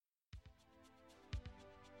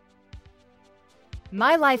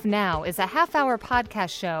My Life Now is a half-hour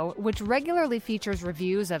podcast show which regularly features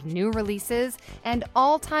reviews of new releases and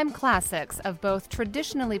all-time classics of both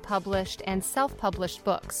traditionally published and self-published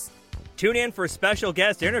books. Tune in for special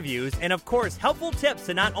guest interviews and, of course, helpful tips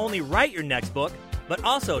to not only write your next book, but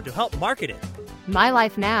also to help market it. My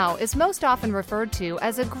Life Now is most often referred to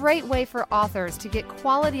as a great way for authors to get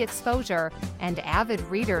quality exposure and avid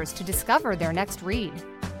readers to discover their next read.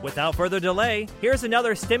 Without further delay, here's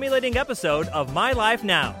another stimulating episode of My Life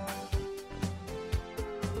Now.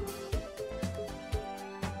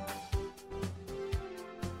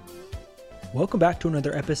 Welcome back to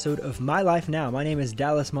another episode of My Life Now. My name is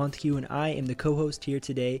Dallas Montague, and I am the co-host here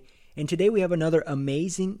today. And today we have another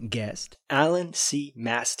amazing guest, Alan C.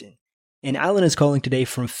 Mastin. And Alan is calling today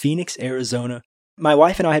from Phoenix, Arizona. My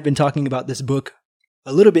wife and I had been talking about this book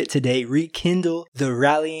a little bit today, Rekindle the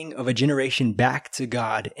Rallying of a Generation Back to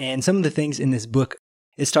God. And some of the things in this book,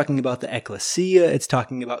 it's talking about the ecclesia, it's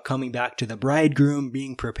talking about coming back to the bridegroom,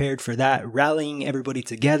 being prepared for that, rallying everybody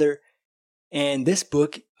together. And this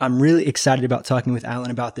book, I'm really excited about talking with Alan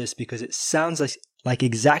about this because it sounds like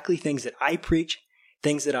exactly things that I preach,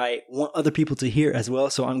 things that I want other people to hear as well.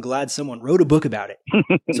 So I'm glad someone wrote a book about it.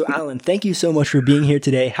 So Alan, thank you so much for being here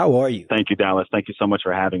today. How are you? Thank you, Dallas. Thank you so much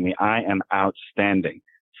for having me. I am outstanding.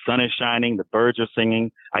 Sun is shining. The birds are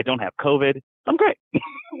singing. I don't have COVID. I'm great.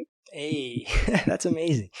 Hey, that's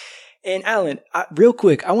amazing. And Alan, real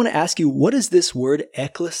quick, I want to ask you, what is this word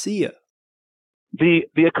ecclesia? The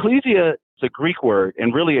ecclesia is a Greek word,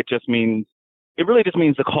 and really it just means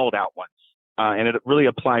the called out ones. And it really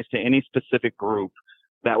applies to any specific group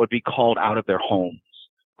that would be called out of their homes,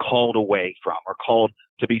 called away from, or called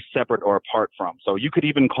to be separate or apart from. So you could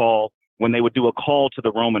even call, when they would do a call to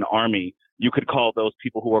the Roman army, you could call those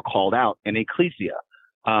people who were called out an ecclesia.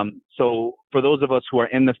 So for those of us who are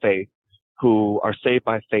in the faith, who are saved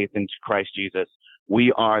by faith in Christ Jesus,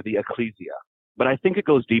 we are the ecclesia. But I think it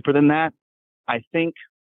goes deeper than that. I think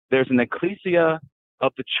there's an ecclesia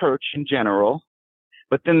of the church in general,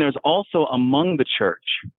 but then there's also among the church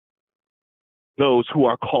those who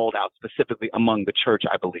are called out specifically among the church,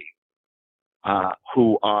 I believe,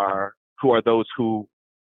 who are those who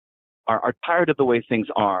are tired of the way things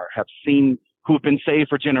are, who have been saved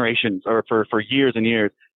for generations or for years and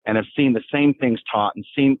years, and have seen the same things taught and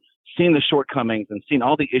seen the shortcomings and seen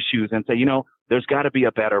all the issues and say, there's got to be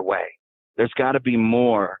a better way. There's got to be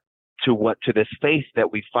more to this faith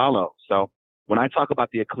that we follow. So when I talk about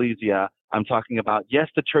the ecclesia, I'm talking about, yes,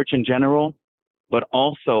 the church in general, but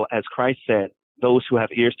also, as Christ said, those who have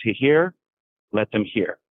ears to hear, let them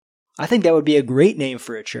hear. I think that would be a great name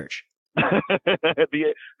for a church.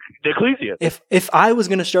 the ecclesia. If I was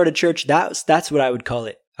going to start a church, that's what I would call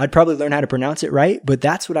it. I'd probably learn how to pronounce it right, but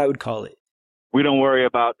that's what I would call it. We don't worry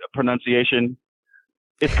about pronunciation.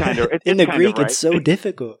 It's kind of in the Greek, right. It's so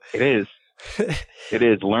difficult. It is. It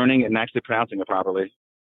is learning and actually pronouncing it properly.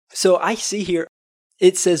 So I see here,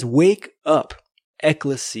 it says, "Wake up,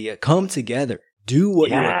 ecclesia, come together, do what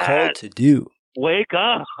you are called to do." Wake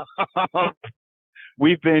up.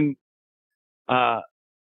 We've been,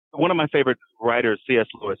 one of my favorite writers, C.S.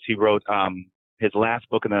 Lewis, he wrote his last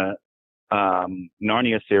book in the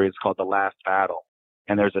Narnia series called The Last Battle.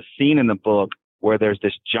 And there's a scene in the book where there's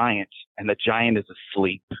this giant, and the giant is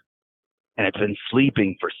asleep. And it's been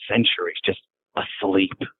sleeping for centuries, just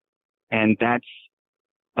asleep. And that's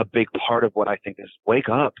a big part of what I think is wake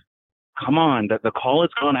up. Come on, the call has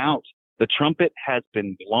gone out. The trumpet has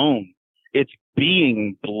been blown. It's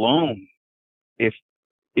being blown. If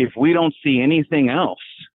we don't see anything else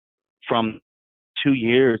from 2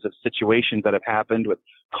 years of situations that have happened with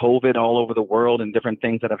COVID all over the world and different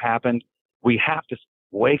things that have happened, we have to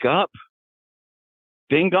wake up.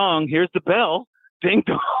 Ding dong, here's the bell. Ding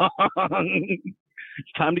dong.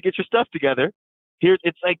 It's time to get your stuff together.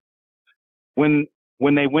 It's like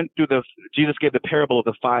when they went through Jesus gave the parable of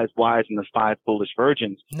the 5 wise and the 5 foolish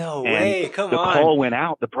virgins. No way, come on. The call went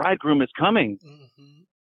out. The bridegroom is coming. Mm-hmm.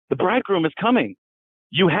 The bridegroom is coming.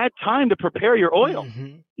 You had time to prepare your oil.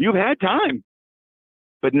 Mm-hmm. You've had time.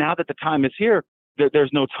 But now that the time is here, there's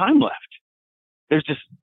no time left.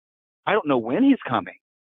 I don't know when he's coming,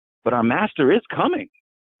 but our master is coming.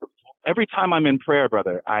 Every time I'm in prayer,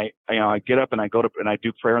 brother, I get up and I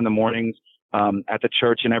do prayer in the mornings at the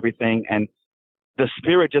church and everything, and the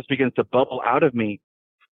Spirit just begins to bubble out of me.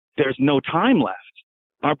 There's no time left.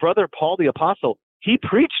 Our brother Paul the Apostle, he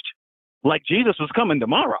preached like Jesus was coming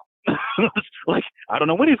tomorrow. Like, I don't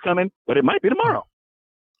know when he's coming, but it might be tomorrow.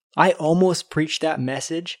 I almost preached that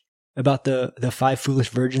message about the 5 foolish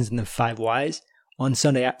virgins and the 5 wise on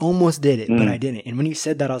Sunday. I almost did it, but I didn't. And when you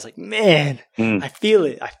said that, I was like, man, I feel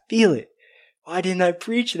it. Why didn't I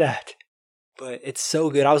preach that? But it's so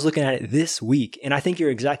good. I was looking at it this week, and I think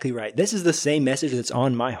you're exactly right. This is the same message that's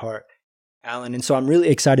on my heart, Alan. And so I'm really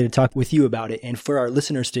excited to talk with you about it and for our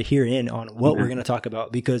listeners to hear in on what we're going to talk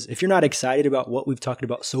about. Because if you're not excited about what we've talked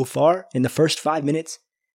about so far in the first 5 minutes,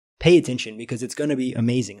 pay attention because it's going to be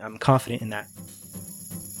amazing. I'm confident in that.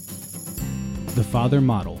 The Father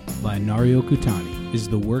Model by Nario Kutani is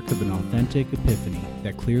the work of an authentic epiphany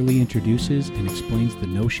that clearly introduces and explains the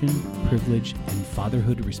notion, privilege, and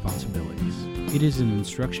fatherhood responsibilities. It is an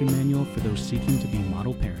instruction manual for those seeking to be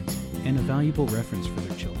model parents and a valuable reference for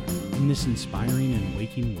their children. In this inspiring and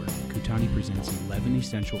awakening work, Kutani presents 11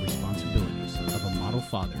 essential responsibilities of a model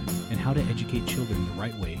father and how to educate children the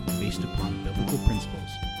right way based upon biblical principles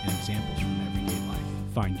and examples from everyday life.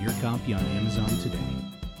 Find your copy on Amazon today.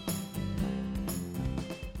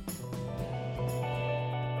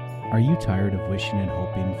 Are you tired of wishing and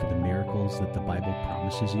hoping for the miracles that the Bible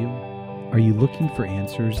promises you? Are you looking for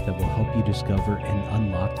answers that will help you discover and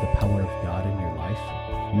unlock the power of God in your life?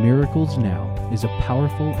 Miracles Now is a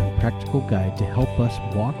powerful and practical guide to help us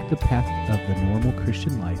walk the path of the normal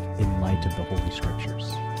Christian life in light of the Holy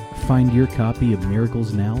Scriptures. Find your copy of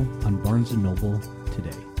Miracles Now on Barnes & Noble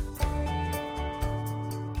today.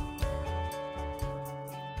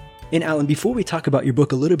 And Alan, before we talk about your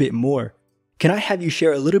book a little bit more, can I have you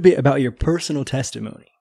share a little bit about your personal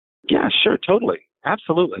testimony? Yeah, sure, totally.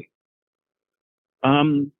 Absolutely.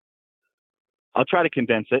 I'll try to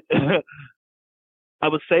condense it. I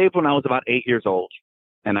was saved when I was about 8 years old.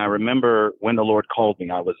 And I remember when the Lord called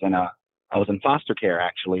me, I was in foster care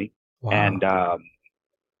actually. Wow. And,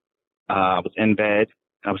 I was in bed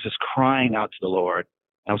and I was just crying out to the Lord.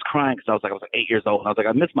 I was crying because I was 8 years old. And I was like,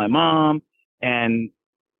 I miss my mom. And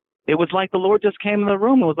it was like the Lord just came in the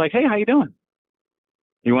room and was like, hey, how you doing?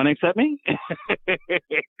 You want to accept me?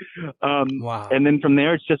 Wow. And then from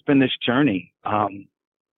there, it's just been this journey.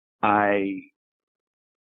 I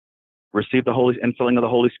received the infilling of the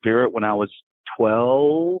Holy Spirit when I was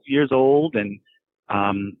 12 years old. And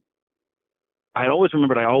I always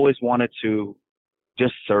remembered I always wanted to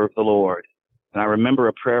just serve the Lord. And I remember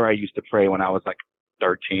a prayer I used to pray when I was like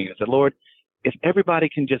 13. I said, Lord, if everybody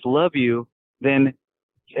can just love you, then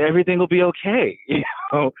everything will be okay. You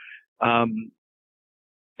know?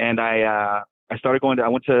 And I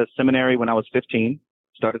went to seminary when I was 15,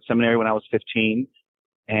 started seminary when I was 15,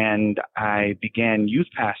 and I began youth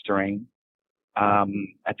pastoring,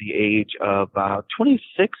 at the age of,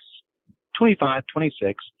 26,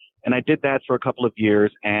 and I did that for a couple of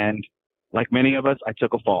years, and like many of us, I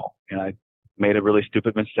took a fall, and I made a really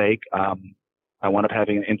stupid mistake. I wound up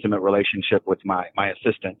having an intimate relationship with my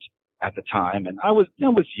assistant at the time, and I was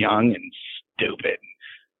young and stupid,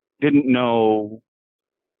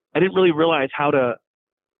 I didn't really realize how to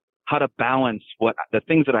balance the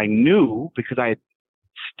things that I knew because I had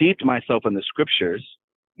steeped myself in the scriptures.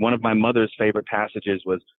 One of my mother's favorite passages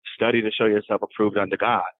was study to show yourself approved unto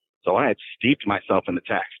God. So I had steeped myself in the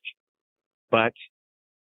text, but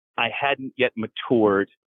I hadn't yet matured,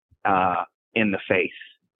 in the faith.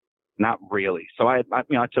 Not really. So I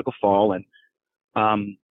took a fall and,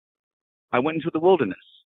 I went into the wilderness,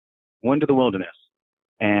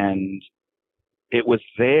 and it was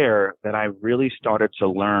there that I really started to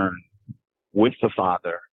learn with the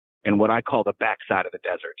Father in what I call the backside of the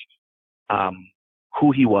desert,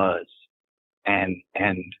 who he was, and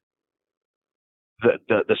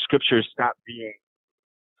the scriptures stopped being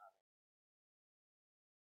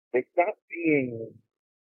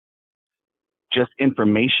just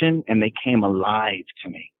information, and they came alive to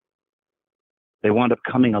me. They wound up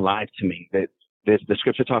coming alive to me. The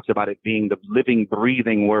scripture talks about it being the living,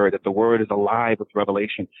 breathing word, that the word is alive with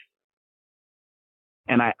revelation.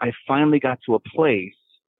 And I finally got to a place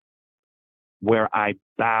where I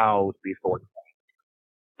bowed before him.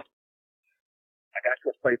 I got to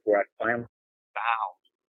a place where I finally bowed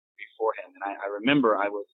before him. And I remember I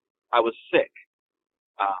was sick.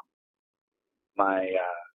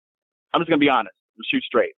 I'm just going to be honest. I'm going to shoot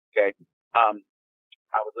straight. Okay.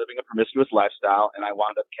 I was living a promiscuous lifestyle, and I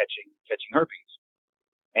wound up catching herpes.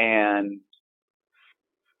 And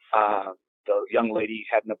the young lady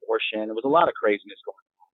had an abortion. There was a lot of craziness going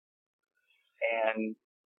on. And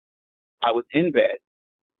I was in bed,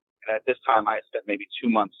 and at this time I had spent maybe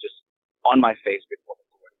 2 months just on my face before the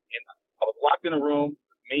Lord. And I was locked in a room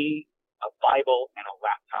with me, a Bible, and a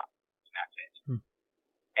laptop, and that's it.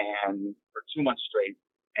 And for 2 months straight,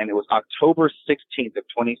 and it was October 16th of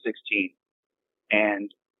 2016,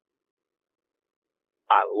 and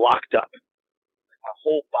I locked up. My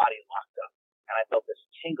whole body locked up, and I felt this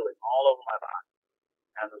tingling all over my body.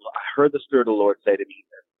 And I heard the Spirit of the Lord say to me,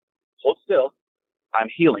 hold still, I'm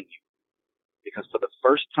healing you. Because for the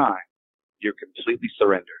first time, You're completely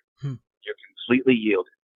surrendered. Hmm. You're completely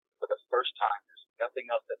yielded. For the first time, there's nothing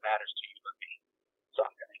else that matters to you but me. So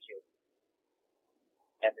I'm going to heal you.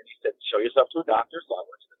 And then he said, show yourself to a doctor. So I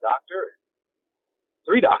went to the doctor,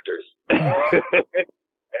 3 doctors.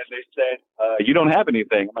 And they said, you don't have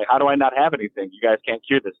anything. I'm like, how do I not have anything? You guys can't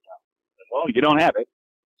cure this stuff. Said, well, you don't have it.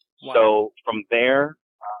 Wow. So from there,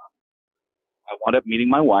 I wound up meeting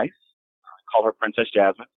my wife. I call her Princess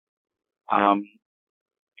Jasmine.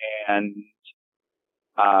 And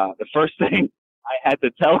the first thing I had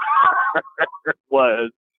to tell her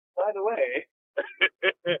was, by the way,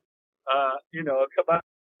 come on.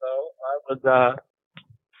 So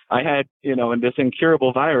I had, this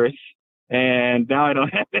incurable virus, and now I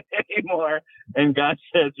don't have it anymore. And God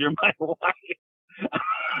says, you're my wife.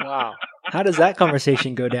 Wow. How does that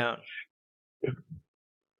conversation go down?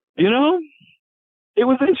 It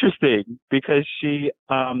was interesting because she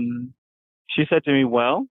said to me,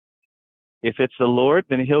 well, if it's the Lord,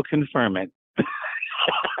 then he'll confirm it.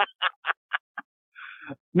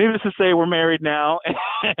 Needless to say, we're married now.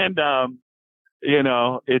 And,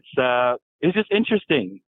 it's just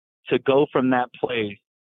interesting to go from that place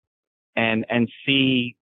and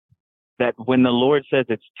see that when the Lord says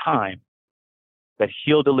it's time, that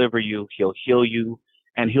he'll deliver you, he'll heal you,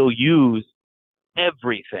 and he'll use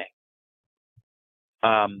everything.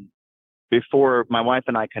 Before my wife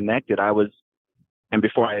and I connected,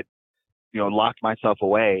 before I had, locked myself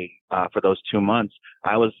away, for those 2 months,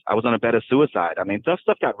 I was on a bed of suicide. I mean,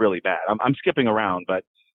 stuff got really bad. I'm skipping around, but,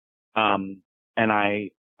 and I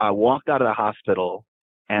walked out of the hospital,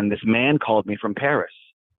 and this man called me from Paris,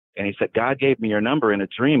 and he said, God gave me your number in a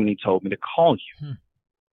dream, and he told me to call you.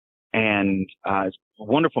 And, he's a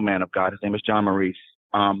wonderful man of God. His name is John Maurice.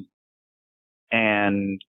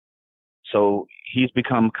 And so he's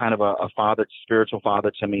become kind of a father, spiritual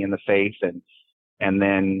father to me in the faith. And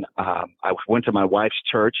then, I went to my wife's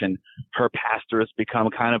church, and her pastor has become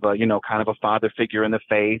kind of a father figure in the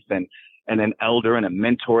faith, and an elder and a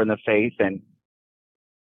mentor in the faith. And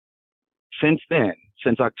since then,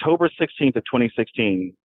 since October 16th of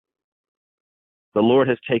 2016, the Lord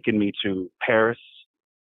has taken me to Paris,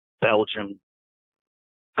 Belgium,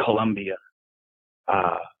 Colombia,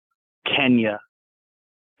 Kenya,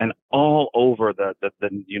 and all over the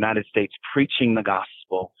United States, preaching the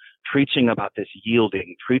gospel, preaching about this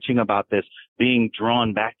yielding, preaching about this being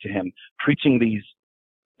drawn back to him, preaching these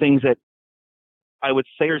things that I would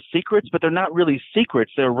say are secrets, but they're not really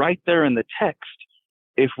secrets. They're right there in the text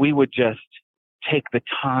if we would just take the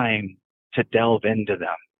time to delve into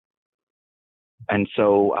them. And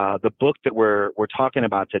so the book that we're talking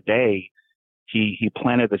about today, he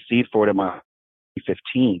planted the seed for it in my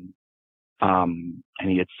 2015. And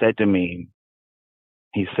he had said to me,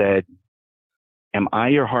 he said, am I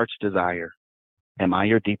your heart's desire? Am I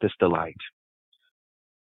your deepest delight?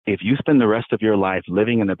 If you spend the rest of your life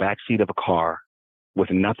living in the backseat of a car with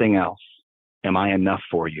nothing else, am I enough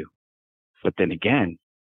for you? But then again,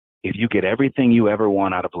 if you get everything you ever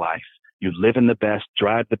want out of life, you live in the best,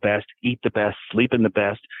 drive the best, eat the best, sleep in the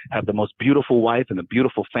best, have the most beautiful wife and a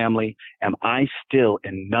beautiful family, am I still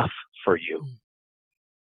enough for you?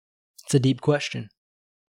 It's a deep question.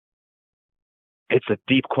 It's a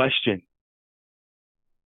deep question.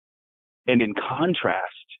 And in contrast,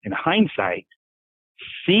 in hindsight,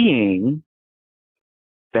 seeing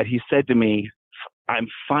that he said to me, I'm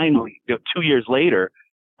finally, 2 years later,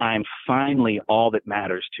 I'm finally all that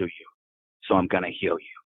matters to you. So I'm going to heal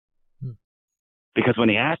you. Because when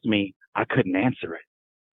he asked me, I couldn't answer it.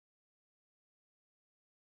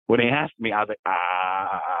 When he asked me, I was like,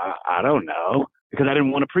 I don't know, because I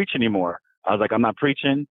didn't want to preach anymore. I was like, I'm not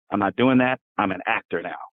preaching. I'm not doing that. I'm an actor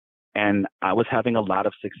now. And I was having a lot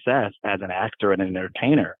of success as an actor and an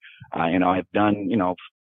entertainer. I've done,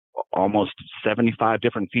 almost 75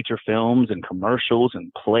 different feature films and commercials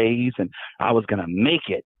and plays, and I was going to make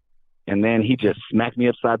it. And then he just smacked me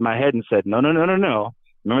upside my head and said, no.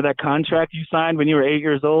 Remember that contract you signed when you were 8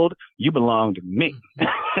 years old? You belong to me.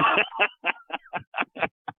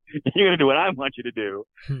 You're going to do what I want you to do.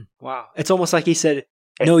 Wow. It's almost like he said,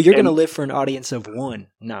 no, you're going to live for an audience of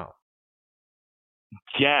one now.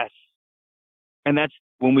 Yes. And that's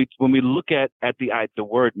when we look at the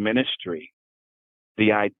word ministry,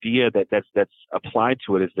 the idea that's applied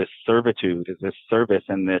to it is this servitude, is this service,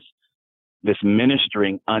 and this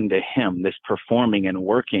ministering unto him, this performing and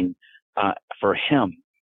working for him.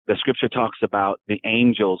 The scripture talks about the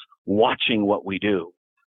angels watching what we do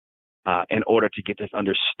in order to get this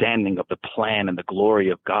understanding of the plan and the glory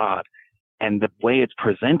of God. And the way it's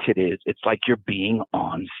presented is it's like you're being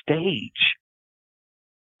on stage.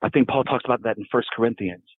 I think Paul talks about that in 1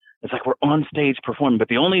 Corinthians. It's like we're on stage performing, but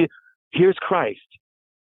the only here's Christ.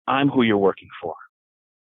 I'm who you're working for.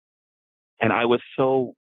 And I was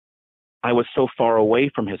so far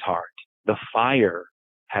away from his heart. The fire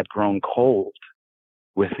had grown cold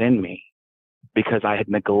within me because I had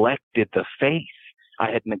neglected the faith.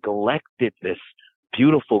 I had neglected this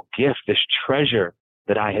beautiful gift, this treasure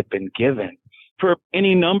that I had been given for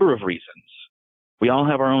any number of reasons. We all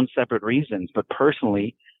have our own separate reasons, but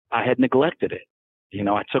personally, I had neglected it. You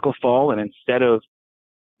know, I took a fall, and and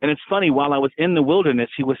it's funny, while I was in the wilderness,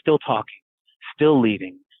 he was still talking, still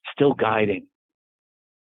leading, still guiding.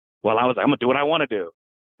 While I'm going to do what I want to do.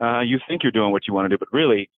 You think you're doing what you want to do, but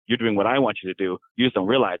really, you're doing what I want you to do. You just don't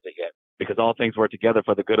realize it yet, because all things work together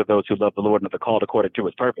for the good of those who love the Lord and are called according to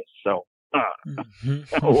his purpose. So, I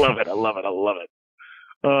love it. I love it. I love it.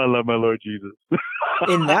 Oh, I love my Lord Jesus.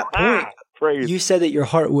 In that point, Praise. You said that your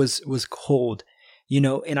heart was cold, you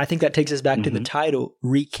know, and I think that takes us back to the title,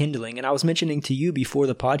 Rekindling. And I was mentioning to you before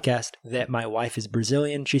the podcast that my wife is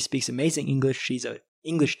Brazilian. She speaks amazing English. She's an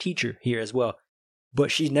English teacher here as well. But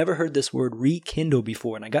she's never heard this word rekindle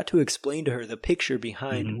before. And I got to explain to her the picture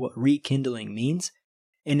behind what rekindling means.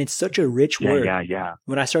 And it's such a rich word. Yeah.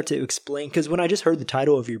 When I start to explain, because when I just heard the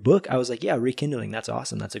title of your book, I was like, yeah, rekindling, that's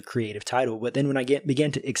awesome. That's a creative title. But then when I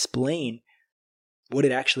began to explain what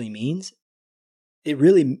it actually means,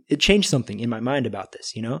 it changed something in my mind about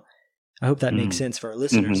this, you know? I hope that makes sense for our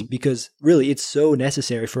listeners, because really it's so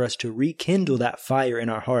necessary for us to rekindle that fire in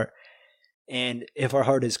our heart. And if our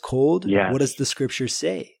heart is cold, what does the scripture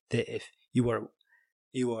say? That if you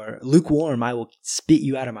are lukewarm, I will spit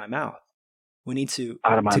you out of my mouth. We need to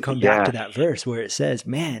come back to that verse where it says,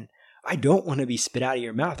 man, I don't want to be spit out of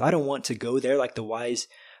your mouth. I don't want to go there like the wise,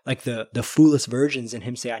 like the foolish virgins, and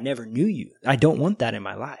him say, I never knew you. I don't want that in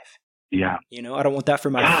my life. Yeah. You know, I don't want that for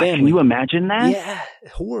my family. Can you imagine that? Yeah.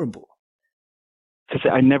 Horrible. To say,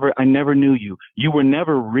 I never knew you. You were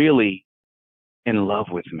never really in love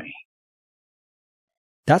with me.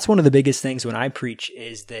 That's one of the biggest things when I preach,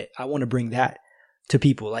 is that I want to bring that to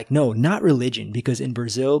people. Like, no, not religion, because in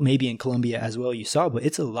Brazil, maybe in Colombia as well, you saw, but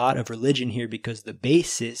it's a lot of religion here because the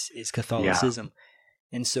basis is Catholicism.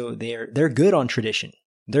 Yeah. And so they're good on tradition.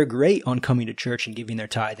 They're great on coming to church and giving their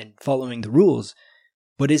tithe and following the rules.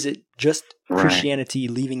 But is it just Christianity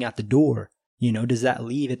leaving at the door? You know, does that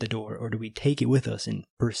leave at the door, or do we take it with us and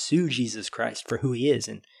pursue Jesus Christ for who he is?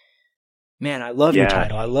 And man, I love your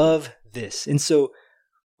title. I love this. And so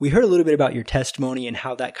we heard a little bit about your testimony and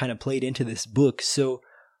how that kind of played into this book. So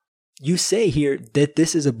you say here that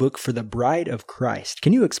this is a book for the bride of Christ.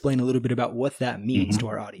 Can you explain a little bit about what that means to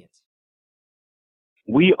our audience?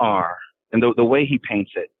 We are, and the way he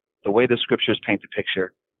paints it, the way the scriptures paint the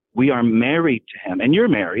picture, we are married to him. And you're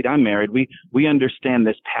married, I'm married. We understand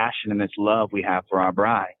this passion and this love we have for our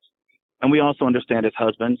brides. And we also understand as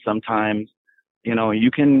husbands, sometimes, you know,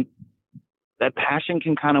 that passion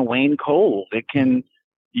can kind of wane cold.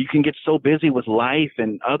 You can get so busy with life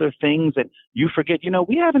and other things that you forget, you know,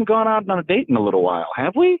 we haven't gone out on a date in a little while,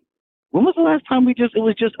 have we? When was the last time it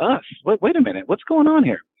was just us? Wait a minute, what's going on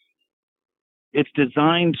here? It's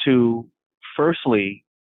designed to, firstly,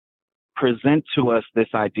 present to us this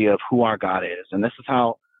idea of who our God is. And this is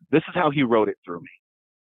how he wrote it through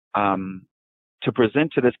me. To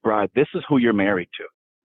present to this bride, this is who you're married to.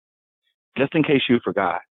 Just in case you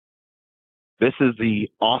forgot. This is the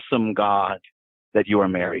awesome God that you are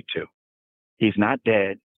married to. He's not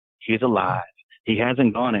dead. He's alive. He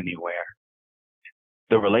hasn't gone anywhere.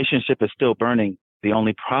 The relationship is still burning. The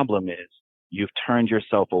only problem is you've turned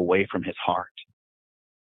yourself away from his heart.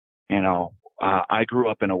 You know, I grew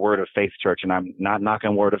up in a Word of Faith church, and I'm not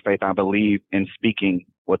knocking Word of Faith. I believe in speaking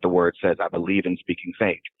what the Word says. I believe in speaking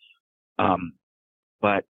faith.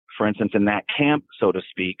 But for instance, in that camp, so to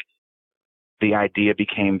speak, the idea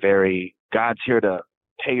became very, God's here to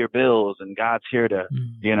pay your bills, and God's here to,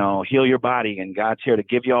 you know, heal your body, and God's here to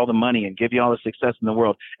give you all the money and give you all the success in the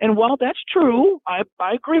world. And while that's true,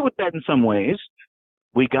 I agree with that in some ways.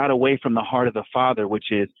 We got away from the heart of the Father,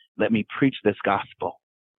 which is, let me preach this gospel.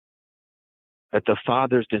 That the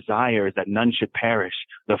Father's desire is that none should perish.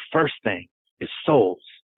 The first thing is souls.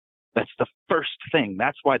 That's the first thing.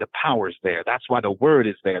 That's why the power's there. That's why the Word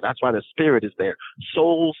is there. That's why the Spirit is there.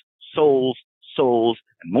 Souls, souls, souls,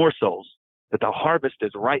 and more souls. That the harvest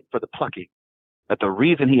is ripe for the plucking. That the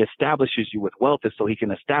reason he establishes you with wealth is so he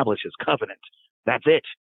can establish his covenant. That's it.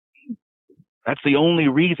 That's the only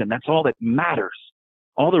reason. That's all that matters.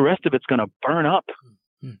 All the rest of it's going to burn up.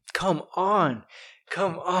 Come on.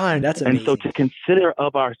 Come on. That's amazing. And so to consider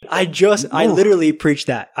of our... I literally preached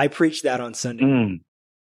that. I preached that on Sunday.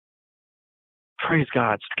 Praise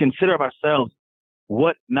God. To consider of ourselves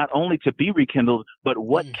what, not only to be rekindled, but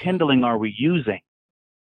what kindling are we using?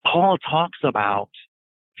 Paul talks about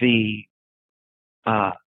the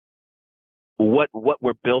what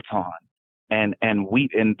we're built on, and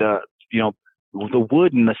the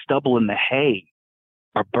wood and the stubble and the hay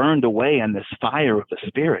are burned away in this fire of the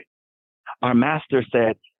Spirit. Our master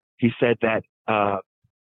said that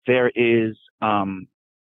there is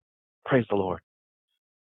praise the Lord.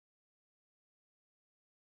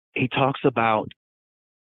 He talks about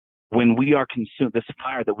when we are consumed, this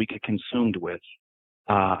fire that we get consumed with,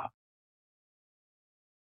 that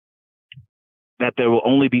there will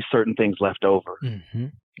only be certain things left over. Mm-hmm.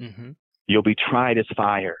 Mm-hmm. You'll be tried as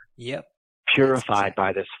fire. Yep. Purified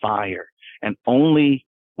by this fire. And only,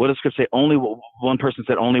 what does Scripture say? Only one person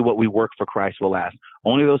said, only what we work for Christ will last.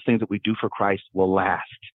 Only those things that we do for Christ will last.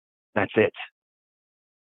 That's it.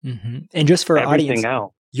 Mm-hmm. And just for our audience,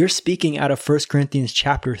 else, you're speaking out of 1 Corinthians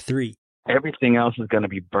chapter 3. Everything else is going to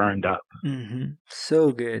be burned up. Mm-hmm.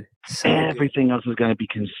 So good. Everything else is going to be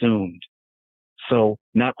consumed. So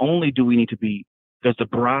not only do we need to be, does the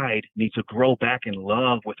bride need to grow back in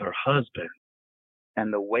love with her husband?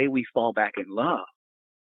 And the way we fall back in love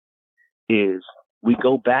is we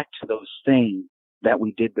go back to those things that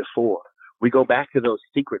we did before. We go back to those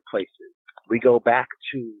secret places. We go back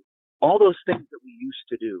to all those things that we used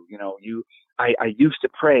to do. I used to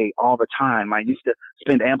pray all the time. I used to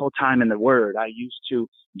spend ample time in the Word. I used to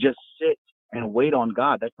just sit and wait on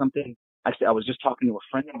God. That's something I was just talking to a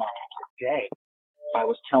friend of mine today. I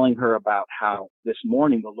was telling her about how this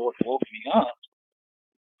morning the Lord woke me up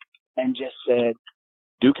and just said,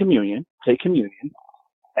 do communion, take communion,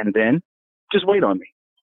 and then just wait on me.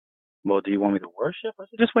 Well, do you want me to worship? I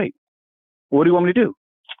said, just wait. What do you want me to do?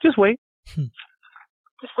 Just wait.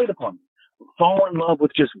 Just wait upon me. Fall in love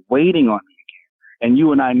with just waiting on me again. And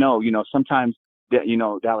you and I know, sometimes,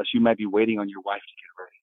 Dallas, you might be waiting on your wife to get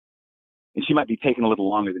ready. And she might be taking a little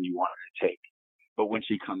longer than you want her to take. But when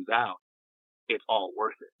she comes out, it's all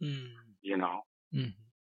worth it. Mm-hmm.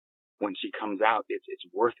 When she comes out, it's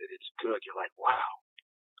worth it. It's good. You're like, wow.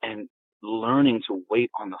 And learning to wait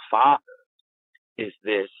on the Father is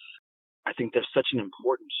this, I think there's such an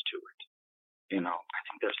importance to it. I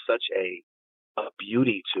think there's such a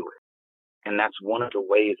beauty to it. And that's one of the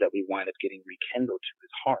ways that we wind up getting rekindled to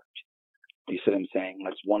his heart. You see what I'm saying?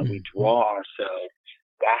 That's one, we draw ourselves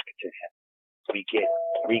back to him. We get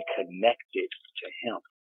reconnected to him.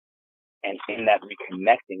 And in that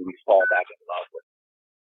reconnecting, we fall back in love with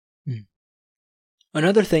him.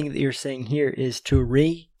 Another thing that you're saying here is to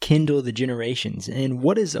rekindle the generations. And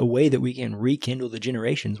what is a way that we can rekindle the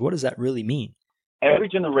generations? What does that really mean? Every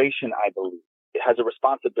generation, I believe, it has a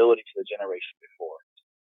responsibility to the generation before it.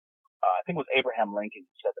 I think it was Abraham Lincoln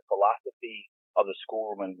who said the philosophy of the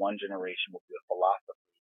schoolroom in one generation will be the philosophy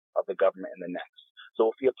of the government in the next. So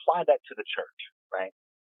if we apply that to the church, right,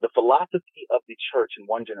 the philosophy of the church in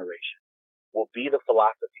one generation will be the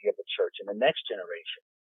philosophy of the church in the next generation.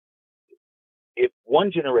 If one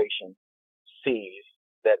generation sees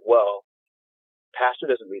that, well, pastor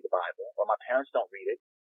doesn't read the Bible, or my parents don't read it,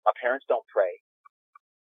 my parents don't pray,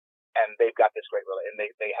 and they've got this great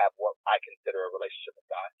relationship, and they have what I consider a relationship with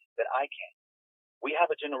God, then I can. We have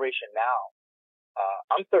a generation now.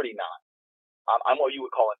 I'm 39. I'm what you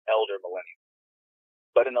would call an elder millennial.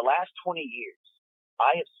 But in the last 20 years,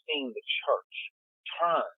 I have seen the church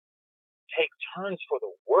take turns for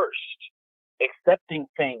the worst, accepting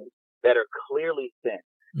things that are clearly sin,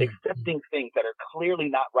 accepting things that are clearly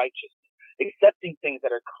not righteous, accepting things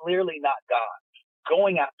that are clearly not God,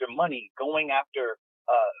 going after money, going after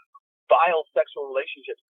vile sexual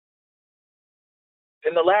relationships.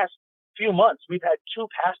 In the last few months, we've had 2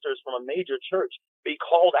 pastors from a major church be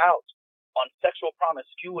called out on sexual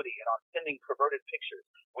promiscuity and on sending perverted pictures.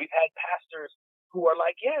 We've had pastors who are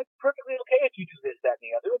like, yeah, it's perfectly okay if you do this, that,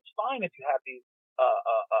 and the other. It's fine if you have these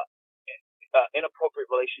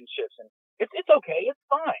inappropriate relationships, and it's okay, it's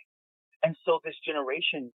fine. And so this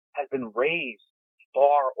generation has been raised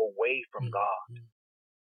far away from God,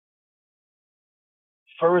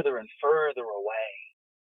 further and further away.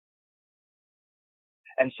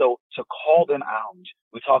 And so to call them out,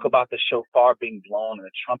 we talk about the shofar being blown and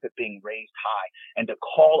the trumpet being raised high, and to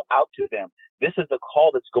call out to them, this is the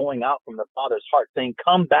call that's going out from the Father's heart, saying,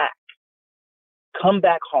 come back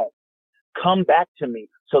home, come back to me,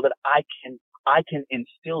 so that I can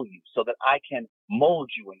instill you, so that I can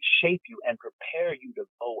mold you and shape you and prepare you to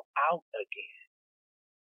go out again.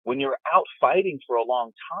 When you're out fighting for a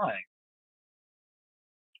long time,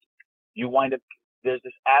 you wind up, there's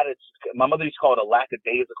this attitude, my mother used to call it a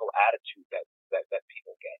lackadaisical attitude that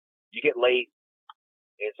people get. You get lazy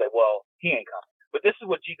and say, well, he ain't coming. But this is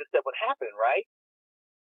what Jesus said would happen, right?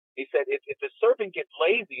 He said, if the servant gets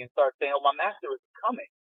lazy and starts saying, oh, my master is coming,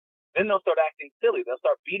 Then they'll start acting silly. They'll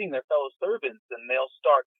start beating their fellow servants, and they'll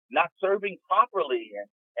start not serving properly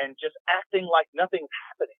and just acting like nothing's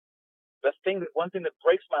happening. One thing that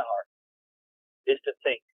breaks my heart is to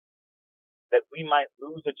think that we might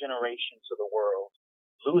lose a generation to the world,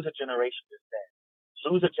 lose a generation to sin,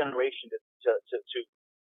 lose a generation to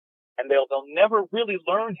and they'll never really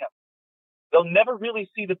learn him. They'll never really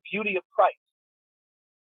see the beauty of Christ.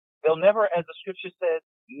 They'll never, as the scripture says,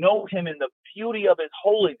 know him in the beauty of his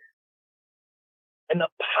holiness and the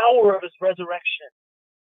power of his resurrection,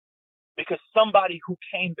 because somebody who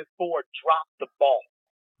came before dropped the ball.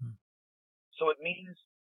 So it means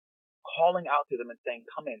calling out to them and saying,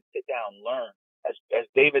 come in, sit down, learn. As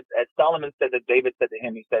Solomon said that David said to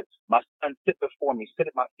him, he said, my son, sit before me, sit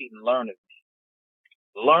at my feet and learn of me.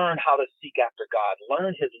 Learn how to seek after God,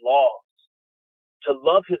 learn his laws, to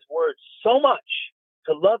love his word so much,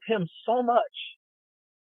 to love him so much.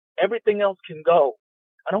 Everything else can go.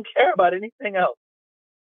 I don't care about anything else.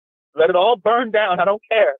 Let it all burn down. I don't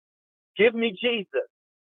care. Give me Jesus.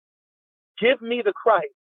 Give me the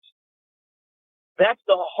Christ. That's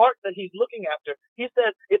the heart that he's looking after. He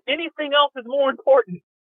says, if anything else is more important,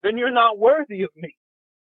 then you're not worthy of me.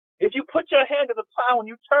 If you put your hand to the plow and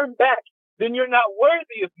you turn back, then you're not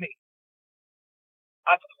worthy of me.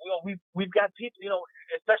 We've got people,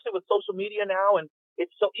 especially with social media now, and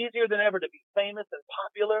it's so easier than ever to be famous and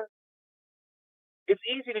popular. It's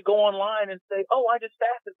easy to go online and say, oh, I just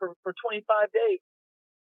fasted for 25 days.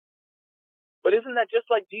 But isn't that just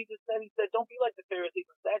like Jesus said? He said, don't be like the Pharisees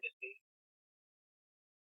and Sadducees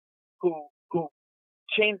who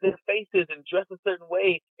change their faces and dress a certain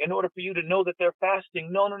way in order for you to know that they're fasting.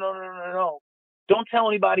 No. Don't tell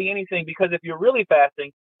anybody anything, because if you're really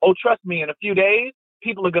fasting, oh, trust me, in a few days,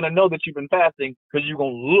 people are going to know that you've been fasting, because you're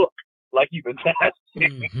going to look like you've been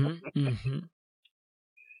fasting.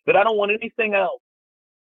 But I don't want anything else.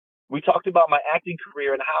 We talked about my acting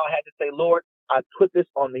career and how I had to say, Lord, I put this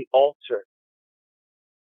on the altar.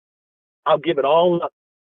 I'll give it all up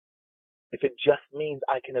if it just means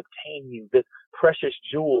I can obtain you, this precious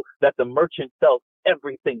jewel that the merchant sells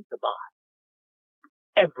everything to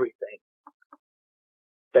buy. Everything.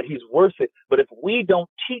 That he's worth it. But if we don't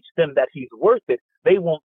teach them that he's worth it, they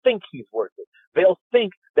won't think he's worth it. They'll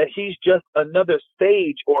think that he's just another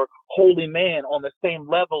sage or holy man on the same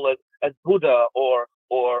level as Buddha or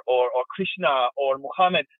Krishna or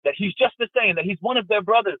Muhammad, that he's just the same, that he's one of their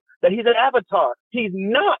brothers, that he's an avatar. He's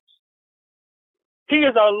not. He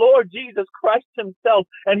is our Lord Jesus Christ himself,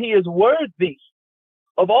 and he is worthy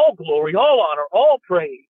of all glory, all honor, all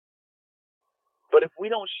praise. But if we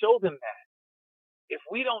don't show them that, if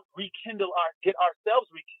we don't get ourselves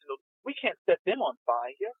rekindled, we can't set them on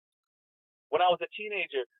fire. When I was a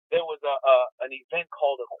teenager, there was an event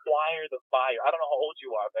called Acquire the Fire. I don't know how old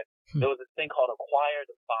you are, but there was this thing called Acquire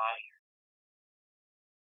the Fire.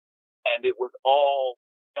 And it was all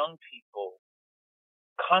young people,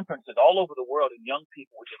 conferences all over the world, and young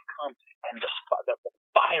people would just come, and the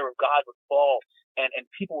fire of God would fall, and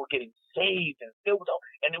people were getting saved and filled with,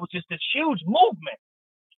 and it was just this huge movement.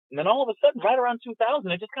 And then all of a sudden, right around 2000,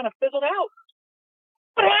 it just kind of fizzled out.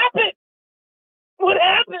 What happened? What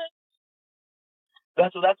happened?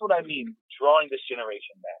 That's what I mean, drawing this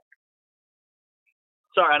generation back.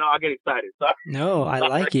 Sorry, I know I get excited. Sorry. No, I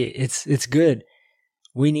like it. It's good.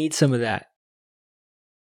 We need some of that.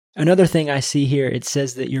 Another thing I see here, it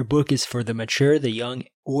says that your book is for the mature, the young,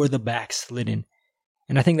 or the backslidden.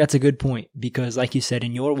 And I think that's a good point, because like you said,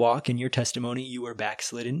 in your walk, in your testimony, you were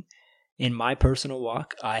backslidden. In my personal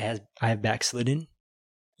walk, I have backslidden.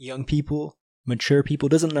 Young people, mature people,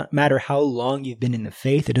 it doesn't matter how long you've been in the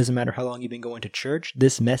faith, it doesn't matter how long you've been going to church,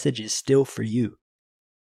 this message is still for you.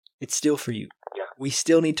 It's still for you. Yeah. We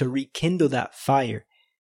still need to rekindle that fire.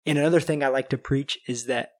 And another thing I like to preach is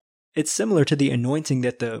that it's similar to the anointing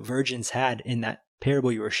that the virgins had in that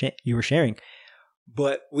parable you were sharing.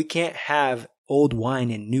 But we can't have old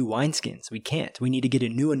wine in new wineskins. We can't. We need to get a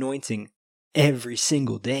new anointing every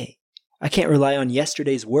single day. I can't rely on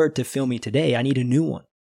yesterday's word to fill me today. I need a new one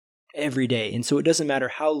every day. And so it doesn't matter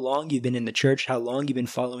how long you've been in the church, how long you've been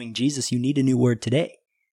following Jesus, you need a new word today.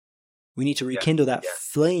 We need to rekindle that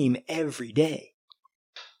flame every day.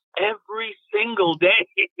 Every single day.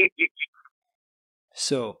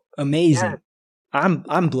 So amazing. Yeah.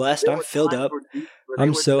 I'm blessed. I'm filled up.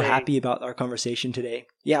 I'm so happy about our conversation today.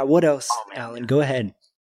 Yeah, what else, Alan? Go ahead.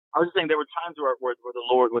 I was just saying there were times where the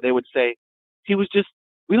Lord, where they would say,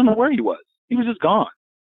 we don't know where he was. He was just gone.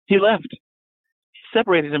 He left. He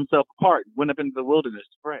separated himself apart and went up into the wilderness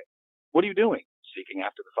to pray. What are you doing? Seeking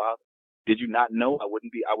after the Father. Did you not know I would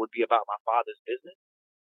be about my Father's business?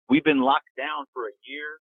 We've been locked down for a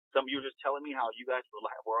year Some of you were just telling me how you guys were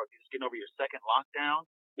just getting over your second lockdown.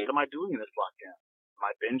 What am I doing in this lockdown? Am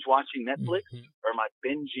I binge watching Netflix or am I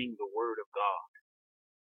binging the Word of God?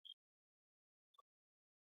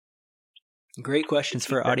 Great questions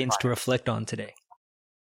for our audience to reflect on today.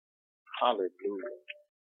 Hallelujah.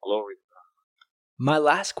 Glory to God. My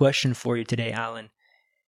last question for you today, Alan,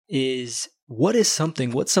 is what's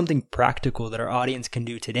something practical that our audience can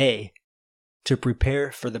do today to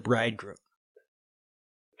prepare for the bridegroom?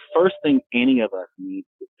 First thing any of us need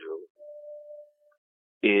to do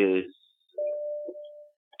is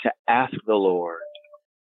to ask the Lord,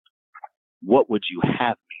 what would you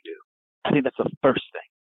have me do? I think that's the first thing.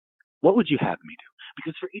 What would you have me do?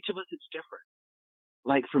 Because for each of us, it's different.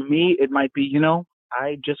 Like for me, it might be,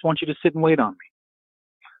 I just want you to sit and wait on me.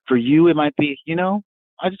 For you, it might be,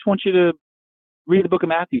 I just want you to read the book of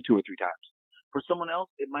Matthew 2 or 3 times. For someone else,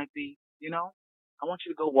 it might be, I want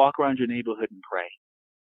you to go walk around your neighborhood and pray.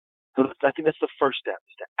 So I think that's the first step,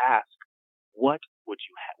 is to ask, what would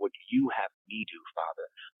you have me do, Father?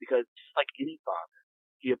 Because just like any father,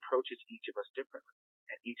 he approaches each of us differently,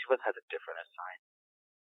 and each of us has a different assignment.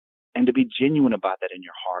 And to be genuine about that in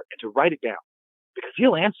your heart and to write it down, because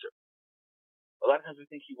he'll answer. A lot of times we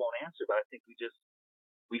think he won't answer, but I think we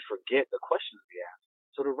forget the questions we ask.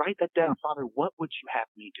 So to write that down, Father, what would you have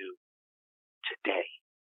me do today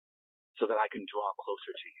so that I can draw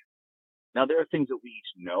closer to you? Now, there are things that we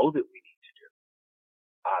each know that we need to do.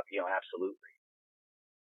 Absolutely.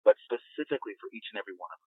 But specifically for each and every one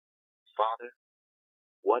of us, Father,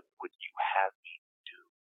 what would you have me do?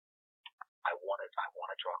 I want to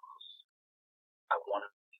draw closer. I want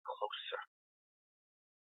to be closer.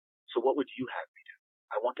 So what would you have me do?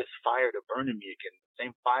 I want this fire to burn in me again, the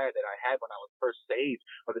same fire that I had when I was first saved,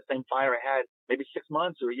 or the same fire I had maybe 6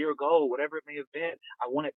 months or a year ago, whatever it may have been. I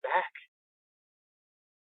want it back.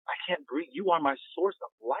 I can't breathe. You are my source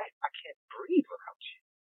of life. I can't breathe without you.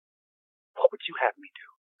 What would you have me do?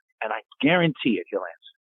 And I guarantee it, he'll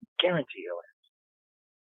answer. Guarantee he'll answer.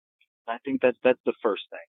 I think that's the first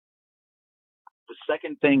thing. The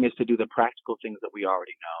second thing is to do the practical things that we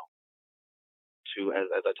already know.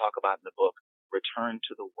 As I talk about in the book, return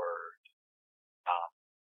to the Word.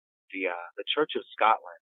 The Church of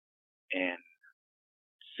Scotland in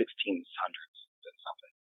 1600s and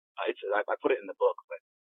something. I put it in the book, but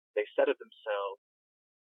they said of themselves,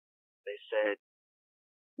 they said,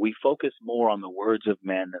 we focus more on the words of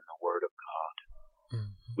men than the Word of God.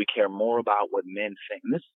 Mm-hmm. We care more about what men think.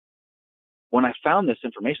 And when I found this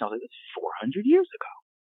information, I was like, this is 400 years ago.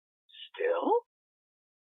 Still?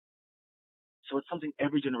 So it's something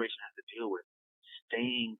every generation has to deal with.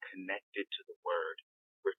 Staying connected to the Word,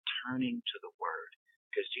 returning to the Word.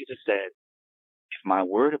 Because Jesus said, if my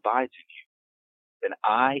Word abides in you, then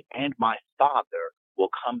I and my Father will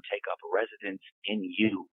come take up residence in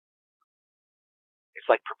you. It's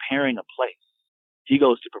like preparing a place. He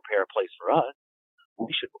goes to prepare a place for us. We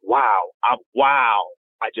should,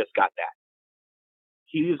 I just got that.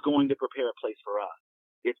 He is going to prepare a place for us.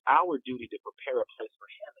 It's our duty to prepare a place for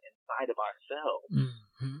him inside of ourselves.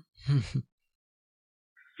 Mm-hmm.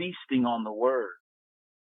 Feasting on the Word.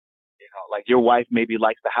 Like your wife maybe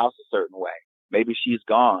likes the house a certain way. Maybe she's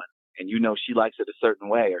gone and she likes it a certain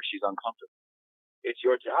way, or she's uncomfortable. It's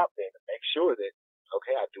your job then to make sure that,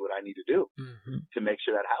 okay, I do what I need to do to make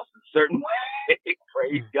sure that house is a certain way.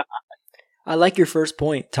 Praise God. I like your first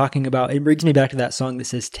point, talking about, it brings me back to that song that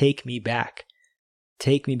says, take me back.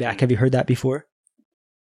 Take me back. Have you heard that before?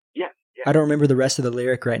 Yeah. I don't remember the rest of the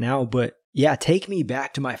lyric right now, but yeah, take me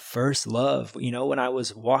back to my first love. When I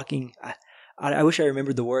was walking, I wish I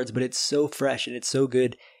remembered the words, but it's so fresh and it's so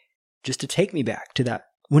good just to take me back to that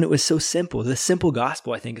when it was so simple. The simple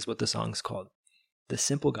gospel, I think, is what the song's called. The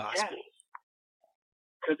simple gospel.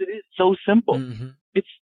 Because it is so simple. Mm-hmm.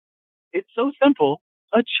 It's so simple,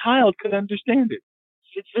 a child could understand it.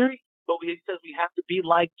 It's but he says we have to be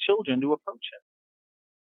like children to approach him.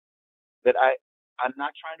 That I'm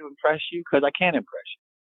not trying to impress you because I can't impress you.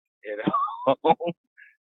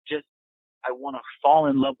 Just, I want to fall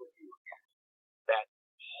in love with you again. That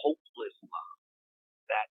hopeless love.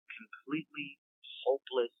 That completely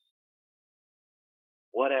hopeless,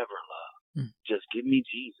 whatever love. Just give me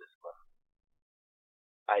Jesus love.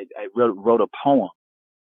 I wrote a poem,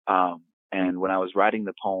 and when I was writing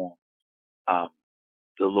the poem,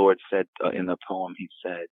 the Lord said in the poem, he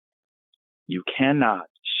said, you cannot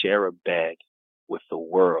share a bed with the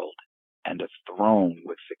world and a throne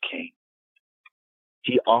with the king.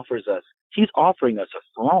 He's offering us a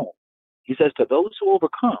throne. He says, to those who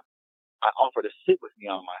overcome, I offer to sit with me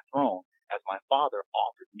on my throne as my Father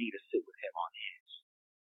offered me to sit with him on his.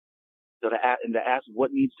 So to ask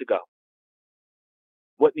what needs to go.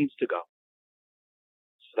 what needs to go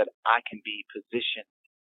so that I can be positioned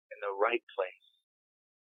in the right place,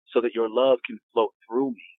 so that your love can flow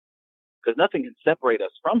through me. Because nothing can separate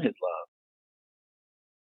us from his love.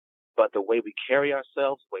 But the way we carry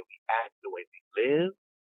ourselves, the way we act, the way we live,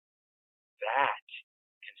 that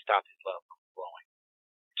can stop his love from flowing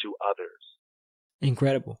to others.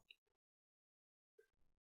 Incredible.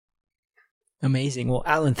 Amazing. Well,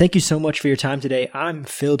 Alan, thank you so much for your time today. I'm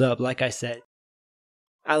filled up, like I said.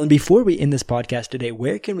 Alan, before we end this podcast today,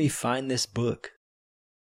 where can we find this book?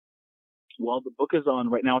 Well, the book is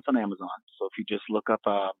right now it's on Amazon. So if you just look up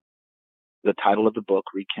the title of the book,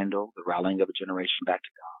 Rekindle, The Rallying of a Generation Back to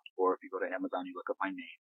God, or if you go to Amazon, you look up my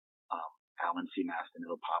name, Alan C. Mastin,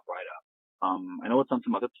 it'll pop right up. I know it's on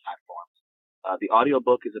some other platforms. The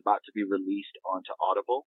audiobook is about to be released onto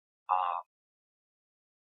Audible.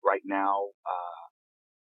 Right now,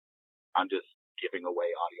 I'm just giving away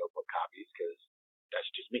audiobook copies because that's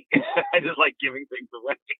just me. I just like giving things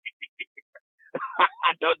away.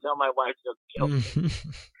 Don't tell my wife she'll kill me.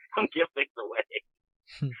 Don't give things away.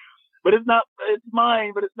 But it's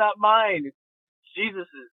mine, but it's not mine. It's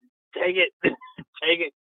Jesus's. Take it. Take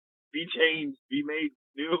it. Be changed. Be made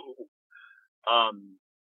new.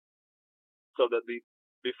 So that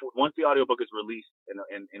once the audiobook is released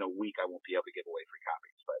in a week, I won't be able to give away free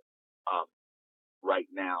copies. But right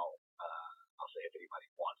now, I'll say if anybody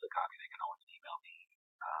wants a copy, they can always email me,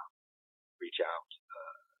 reach out.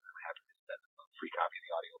 I'm happy to send them a free copy of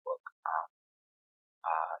the audiobook.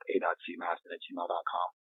 a.cmastin@gmail.com.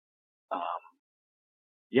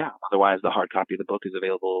 Yeah. Otherwise, the hard copy of the book is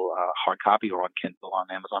available hard copy or on Kindle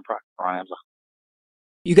on Amazon Prime or on Amazon.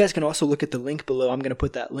 You guys can also look at the link below. I'm going to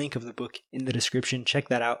put that link of the book in the description. Check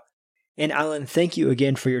that out. And Alan, thank you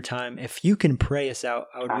again for your time. If you can pray us out,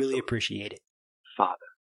 I would really appreciate it. Father,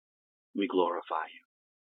 we glorify you.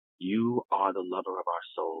 You are the lover of our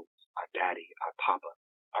souls, our daddy, our papa,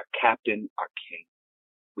 our captain, our king.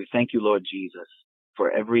 We thank you, Lord Jesus,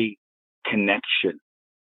 for every connection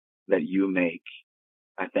that you make.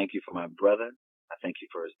 I thank you for my brother. I thank you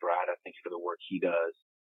for his bride. I thank you for the work he does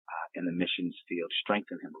in the missions field.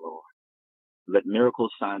 Strengthen him, Lord. Let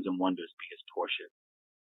miracles, signs, and wonders be his portion.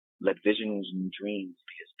 Let visions and dreams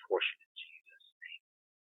be his portion in Jesus' name.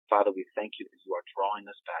 Father, we thank you that you are drawing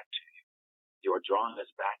us back to you. You are drawing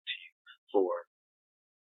us back to you for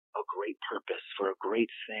a great purpose, for a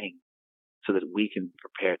great thing, so that we can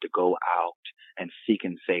prepare to go out and seek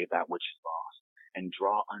and save that which is lost and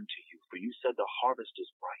draw unto you. For you said the harvest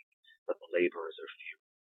is ripe, but the laborers are few.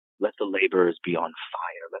 Let the laborers be on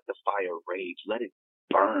fire. Let the fire rage. Let it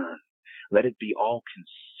burn. Let it be all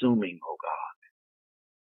consuming, O God,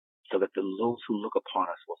 so that those who look upon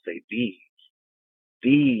us will say, these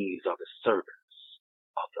are the servants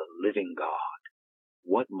of the living God.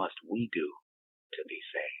 What must we do to be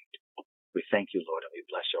saved? We thank you, Lord, and we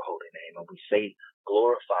bless your holy name. And we say,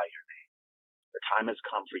 glorify your name. The time has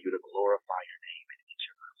come for you to glorify your name in each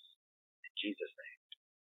of us. In Jesus' name,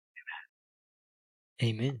 amen.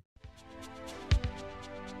 Amen.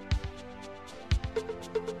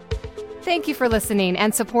 Thank you for listening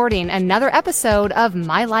and supporting another episode of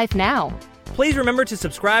My Life Now. Please remember to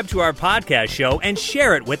subscribe to our podcast show and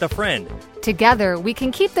share it with a friend. Together, we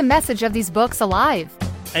can keep the message of these books alive.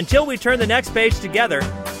 Until we turn the next page together,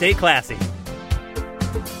 stay classy.